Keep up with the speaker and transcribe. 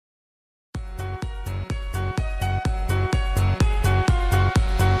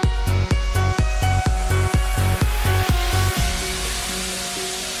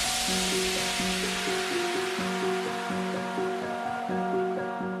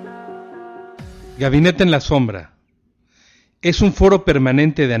Gabinete en la Sombra. Es un foro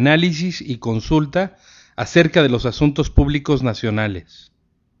permanente de análisis y consulta acerca de los asuntos públicos nacionales.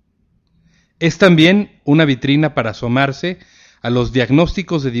 Es también una vitrina para asomarse a los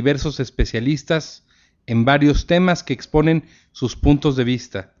diagnósticos de diversos especialistas en varios temas que exponen sus puntos de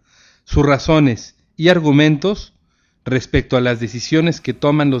vista, sus razones y argumentos respecto a las decisiones que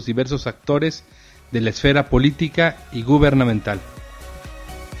toman los diversos actores de la esfera política y gubernamental.